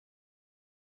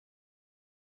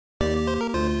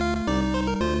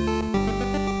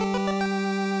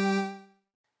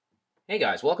Hey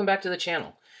guys, welcome back to the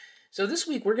channel. So this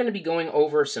week we're going to be going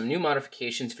over some new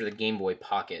modifications for the Game Boy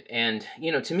Pocket. And,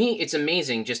 to me, it's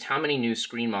amazing just how many new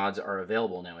screen mods are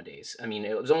available nowadays. I mean,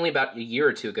 it was only about a year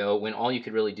or two ago when all you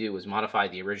could really do was modify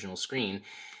the original screen.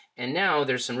 And now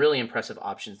there's some really impressive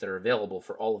options that are available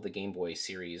for all of the Game Boy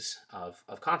series of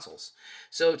consoles.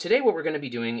 So today what we're going to be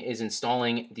doing is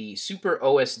installing the Super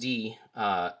OSD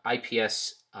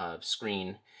IPS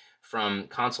screen from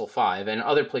Console 5, and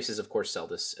other places, of course, sell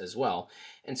this as well.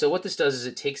 And so what this does is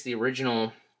it takes the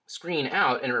original screen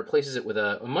out and it replaces it with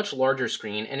a much larger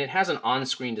screen, and it has an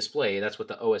on-screen display. That's what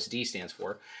the OSD stands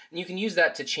for. And you can use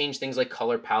that to change things like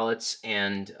color palettes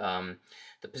and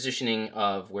the positioning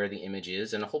of where the image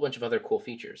is, and a whole bunch of other cool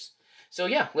features. So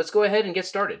yeah, let's go ahead and get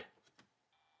started.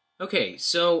 Okay,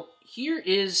 so here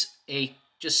is a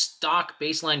just stock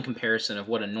baseline comparison of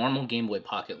what a normal Game Boy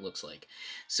Pocket looks like.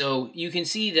 So you can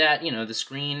see that, the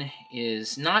screen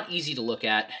is not easy to look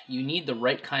at. You need the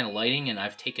right kind of lighting, and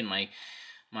I've taken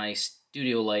my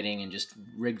studio lighting and just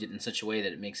rigged it in such a way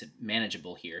that it makes it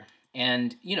manageable here.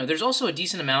 And, there's also a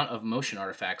decent amount of motion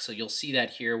artifacts, so you'll see that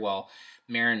here while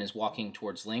Marin is walking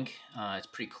towards Link. It's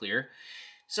pretty clear.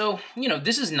 So,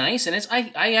 this is nice, and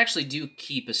I actually do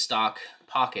keep a stock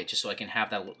Pocket just so I can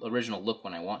have that original look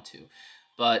when I want to.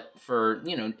 But for,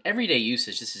 everyday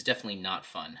usage, this is definitely not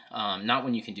fun. Not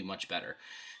when you can do much better.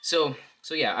 So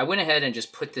yeah, I went ahead and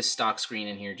just put this stock screen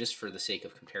in here just for the sake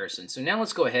of comparison. So now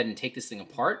let's go ahead and take this thing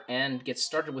apart and get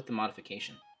started with the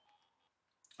modification.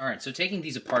 All right, so taking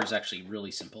these apart is actually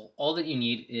really simple. All that you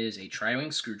need is a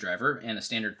tri-wing screwdriver and a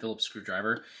standard Phillips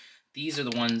screwdriver. These are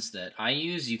the ones that I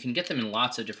use. You can get them in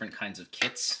lots of different kinds of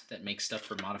kits that make stuff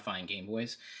for modifying Game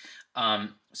Boys.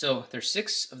 So there's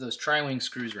 6 of those tri-wing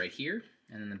screws right here,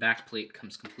 and then the back plate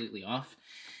comes completely off.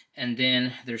 And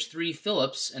then there's 3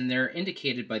 Phillips, and they're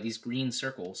indicated by these green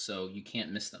circles, so you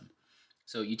can't miss them.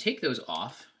 So you take those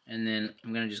off, and then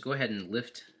I'm going to just go ahead and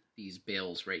lift these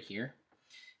bails right here.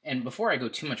 And before I go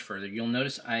too much further, you'll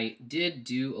notice I did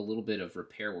do a little bit of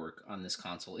repair work on this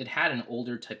console. It had an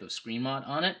older type of screen mod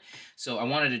on it, so I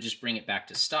wanted to just bring it back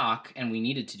to stock, and we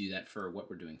needed to do that for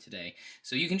what we're doing today.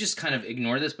 So you can just kind of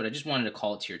ignore this, but I just wanted to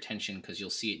call it to your attention because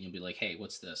you'll see it and you'll be like, hey,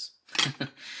 what's this?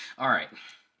 All right.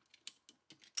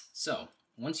 So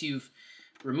once you've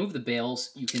removed the bails,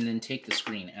 you can then take the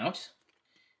screen out,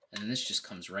 and this just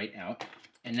comes right out.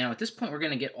 And now at this point, we're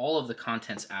going to get all of the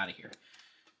contents out of here,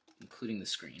 including the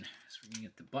screen. So we're going to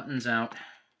get the buttons out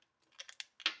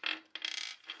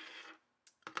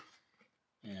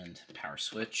and power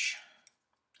switch.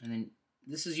 And then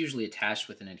this is usually attached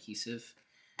with an adhesive,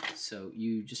 so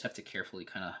you just have to carefully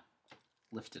kind of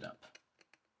lift it up.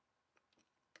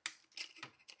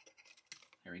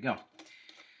 There we go.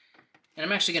 And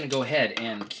I'm actually going to go ahead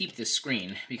and keep this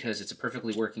screen because it's a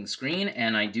perfectly working screen,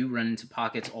 and I do run into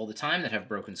pockets all the time that have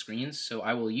broken screens, so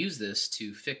I will use this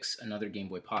to fix another Game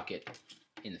Boy Pocket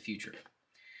in the future.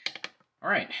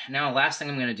 Alright, now last thing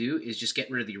I'm going to do is just get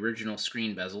rid of the original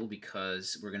screen bezel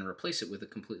because we're going to replace it with a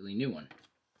completely new one.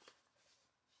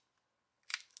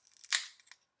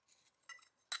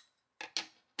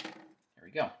 There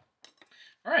we go.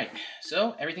 Alright,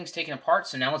 so everything's taken apart,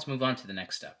 so now let's move on to the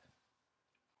next step.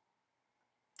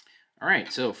 All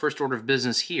right, so first order of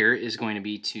business here is going to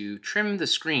be to trim the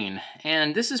screen.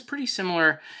 And this is pretty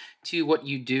similar to what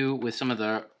you do with some of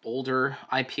the older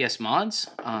IPS mods.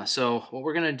 So what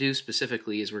we're gonna do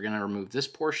specifically is we're gonna remove this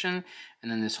portion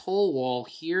and then this whole wall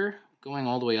here going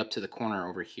all the way up to the corner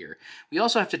over here. We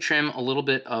also have to trim a little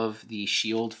bit of the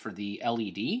shield for the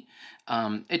LED.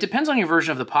 It depends on your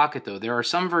version of the Pocket though. There are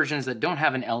some versions that don't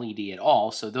have an LED at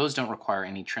all, so those don't require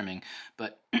any trimming,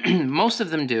 but most of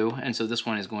them do, and so this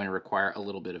one is going to require a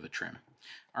little bit of a trim.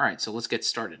 All right, so let's get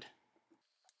started.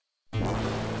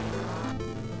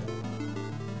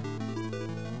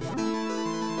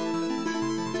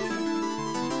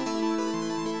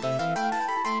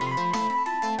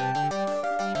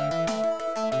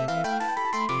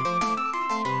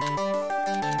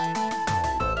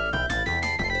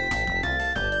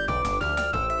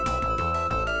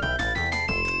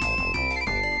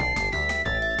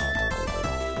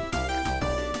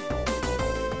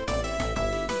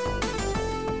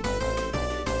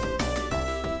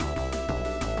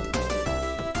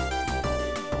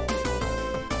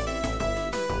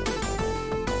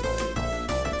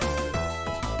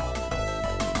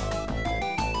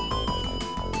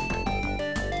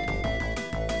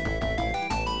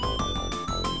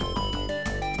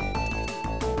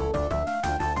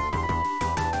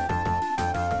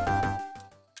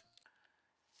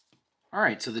 All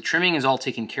right, so the trimming is all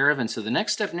taken care of, and so the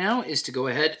next step now is to go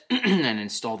ahead and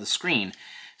install the screen.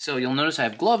 So you'll notice I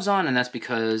have gloves on, and that's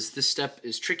because this step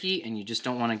is tricky and you just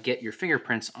don't want to get your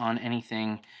fingerprints on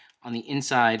anything on the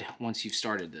inside once you've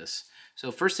started this.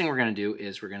 So first thing we're going to do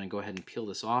is we're going to go ahead and peel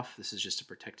this off. This is just a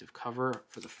protective cover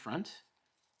for the front.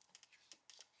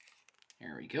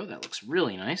 There we go, that looks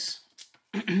really nice.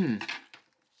 We'll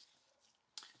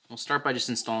start by just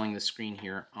installing the screen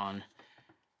here on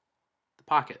the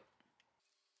pocket.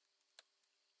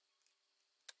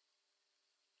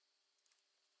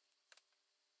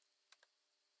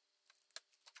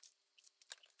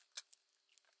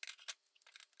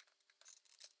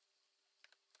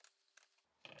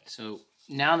 So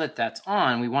now that that's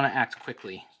on, we want to act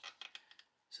quickly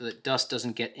so that dust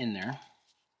doesn't get in there.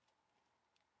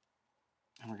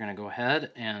 And we're going to go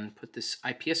ahead and put this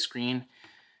IPS screen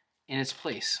in its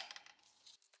place.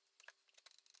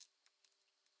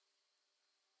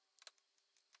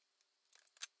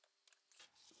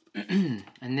 And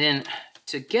then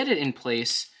to get it in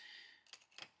place,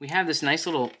 we have this nice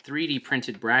little 3D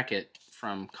printed bracket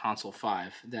from Console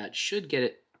 5 that should get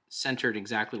it centered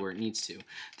exactly where it needs to.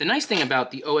 The nice thing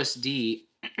about the OSD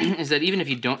is that even if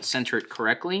you don't center it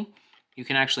correctly, you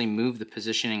can actually move the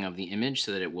positioning of the image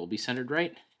so that it will be centered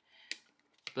right.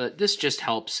 But this just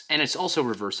helps, and it's also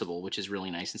reversible, which is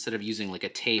really nice, instead of using like a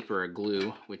tape or a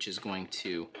glue, which is going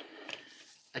to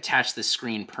attach the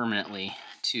screen permanently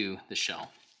to the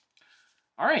shell.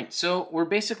 All right, so we're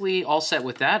basically all set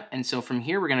with that, and so from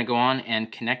here we're going to go on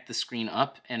and connect the screen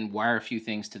up and wire a few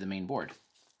things to the main board.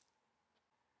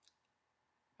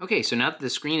 Okay, so now that the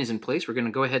screen is in place, we're going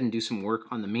to go ahead and do some work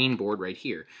on the main board right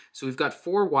here. So we've got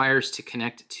 4 wires to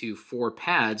connect to 4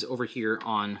 pads over here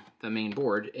on the main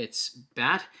board. It's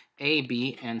BAT, A,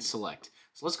 B, and select.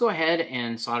 So let's go ahead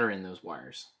and solder in those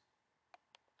wires.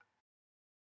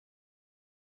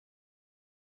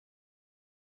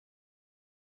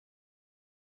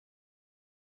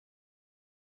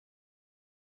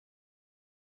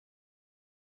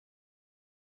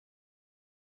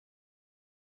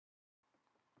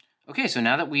 Okay, so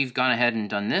now that we've gone ahead and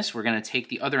done this, we're going to take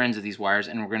the other ends of these wires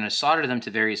and we're going to solder them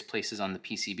to various places on the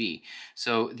PCB.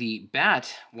 So the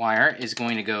BAT wire is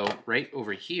going to go right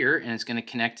over here and it's going to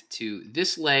connect to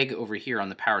this leg over here on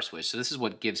the power switch. So this is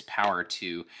what gives power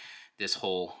to this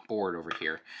whole board over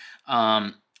here.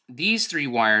 These 3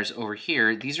 wires over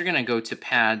here, these are going to go to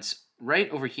pads right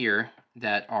over here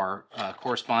that are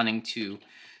corresponding to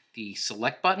the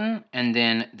select button and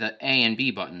then the A and B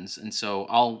buttons. And so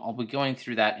I'll be going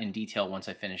through that in detail once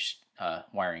I finish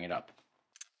wiring it up.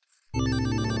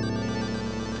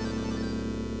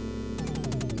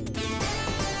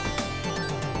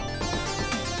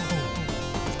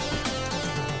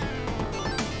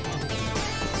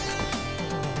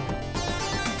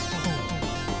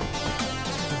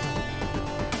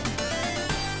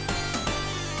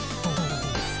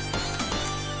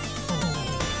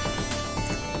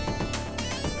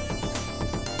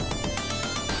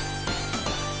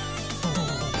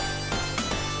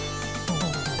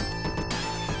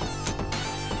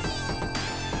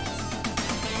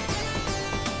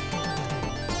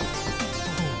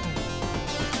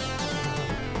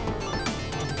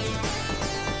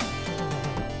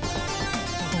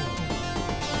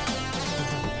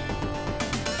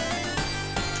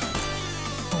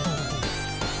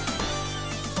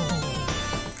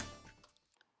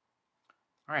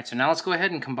 All right, so now let's go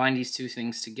ahead and combine these 2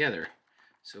 things together.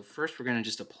 So first we're going to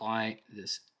just apply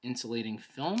this insulating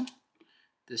film.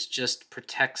 This just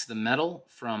protects the metal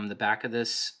from the back of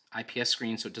this IPS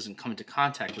screen so it doesn't come into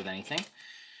contact with anything.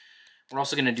 We're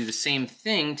also going to do the same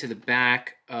thing to the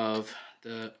back of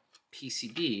the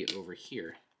PCB over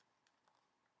here.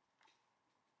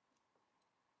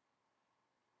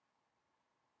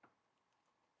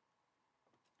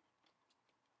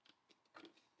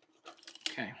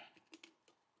 Okay.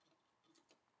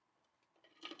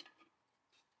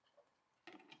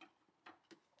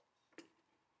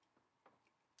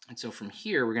 And so from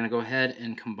here, we're going to go ahead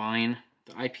and combine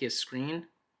the IPS screen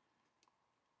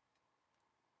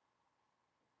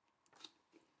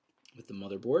with the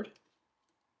motherboard.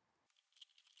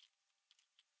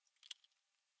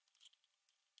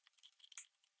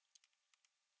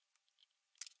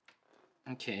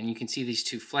 Okay, and you can see these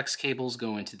 2 flex cables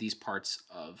go into these parts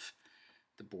of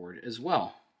the board as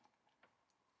well.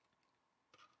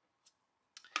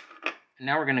 And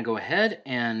now we're going to go ahead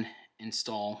and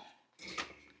install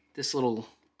this little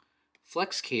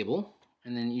flex cable,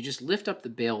 and then you just lift up the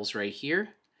bails right here.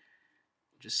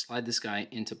 Just slide this guy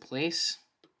into place.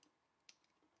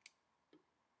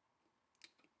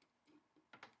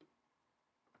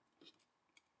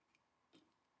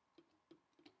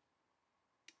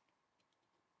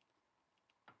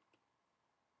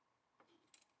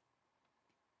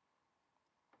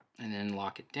 and then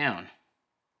lock it down.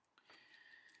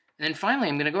 And then finally,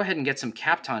 I'm going to go ahead and get some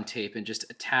Kapton tape and just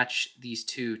attach these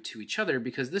two to each other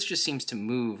because this just seems to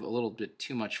move a little bit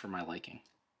too much for my liking.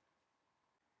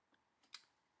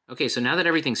 Okay, so now that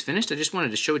everything's finished, I just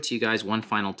wanted to show it to you guys one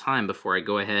final time before I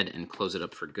go ahead and close it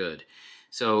up for good.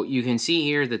 So you can see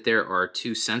here that there are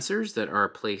two sensors that are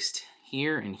placed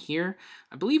here and here.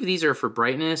 I believe these are for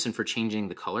brightness and for changing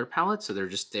the color palette, so they're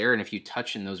just there, and if you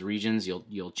touch in those regions,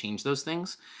 you'll change those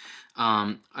things.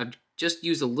 I've just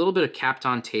used a little bit of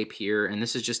Kapton tape here, and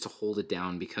this is just to hold it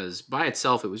down because by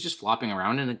itself it was just flopping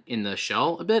around in the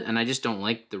shell a bit, and I just don't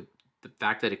like the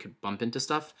fact that it could bump into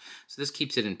stuff. So this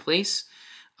keeps it in place.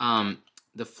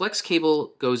 The flex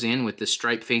cable goes in with the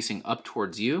stripe facing up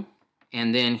towards you,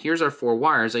 and then here's our 4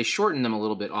 wires. I shortened them a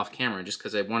little bit off camera just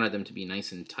because I wanted them to be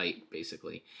nice and tight,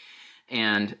 basically.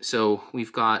 And so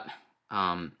we've got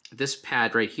this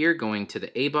pad right here going to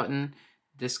the A button,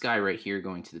 this guy right here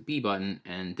going to the B button,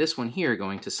 and this one here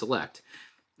going to select.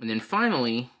 And then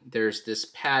finally, there's this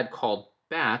pad called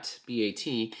BAT,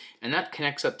 B-A-T, and that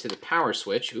connects up to the power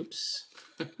switch. Oops.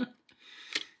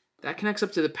 That connects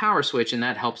up to the power switch, and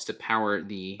that helps to power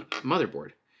the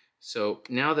motherboard. So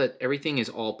now that everything is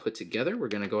all put together, we're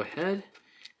going to go ahead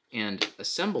and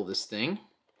assemble this thing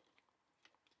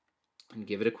and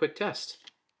give it a quick test.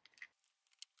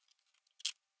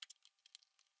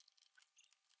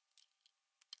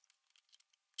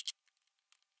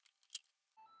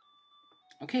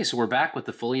 Okay, so we're back with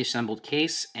the fully assembled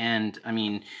case, and I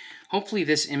mean, hopefully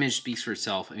this image speaks for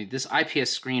itself. I mean, this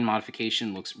IPS screen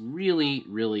modification looks really,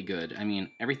 really good. I mean,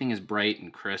 everything is bright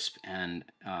and crisp, and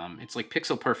it's like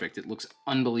pixel perfect. It looks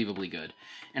unbelievably good.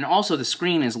 And also the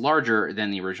screen is larger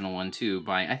than the original one too,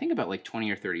 by I think about like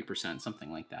 20 or 30%,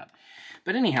 something like that.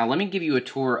 But anyhow, let me give you a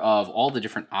tour of all the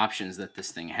different options that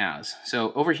this thing has.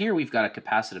 So over here we've got a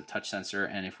capacitive touch sensor,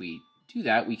 and if we do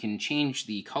that, we can change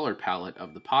the color palette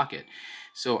of the Pocket.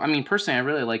 So, I mean, personally, I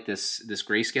really like this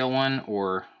grayscale one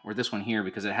or this one here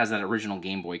because it has that original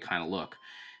Game Boy kind of look.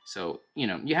 So, you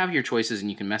know, you have your choices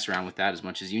and you can mess around with that as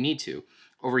much as you need to.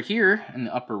 Over here in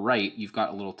the upper right, you've got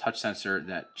a little touch sensor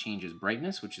that changes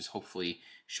brightness, which is hopefully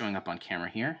showing up on camera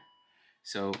here.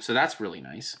 So that's really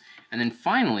nice. And then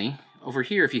finally, over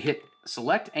here, if you hit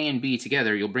select A and B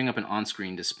together, you'll bring up an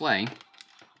on-screen display.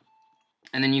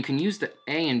 And then you can use the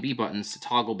A and B buttons to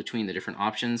toggle between the different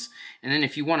options. And then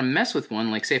if you want to mess with one,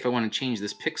 like say if I want to change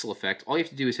this pixel effect, all you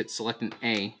have to do is hit select an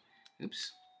A.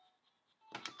 Oops.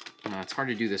 It's hard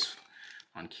to do this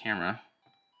on camera.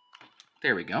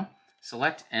 There we go.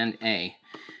 Select and A.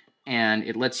 And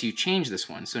it lets you change this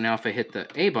one. So now if I hit the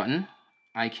A button,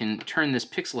 I can turn this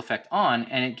pixel effect on,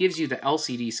 and it gives you the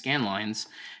LCD scan lines,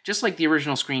 just like the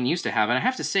original screen used to have. And I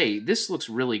have to say, this looks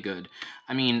really good.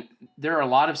 I mean, there are a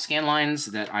lot of scan lines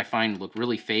that I find look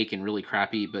really fake and really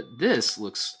crappy, but this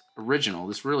looks original.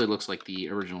 This really looks like the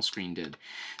original screen did.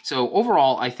 So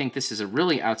overall, I think this is a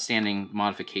really outstanding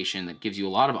modification that gives you a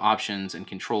lot of options and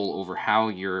control over how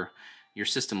your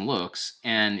system looks,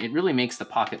 and it really makes the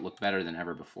Pocket look better than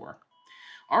ever before.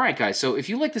 Alright guys, so if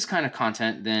you like this kind of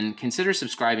content, then consider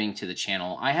subscribing to the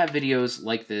channel. I have videos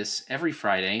like this every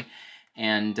Friday,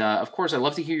 and of course I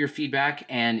love to hear your feedback,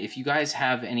 and if you guys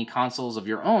have any consoles of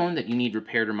your own that you need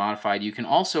repaired or modified, you can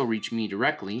also reach me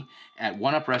directly at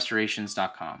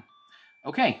oneuprestorations.com.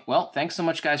 Okay, well, thanks so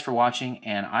much guys for watching,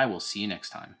 and I will see you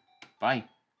next time. Bye.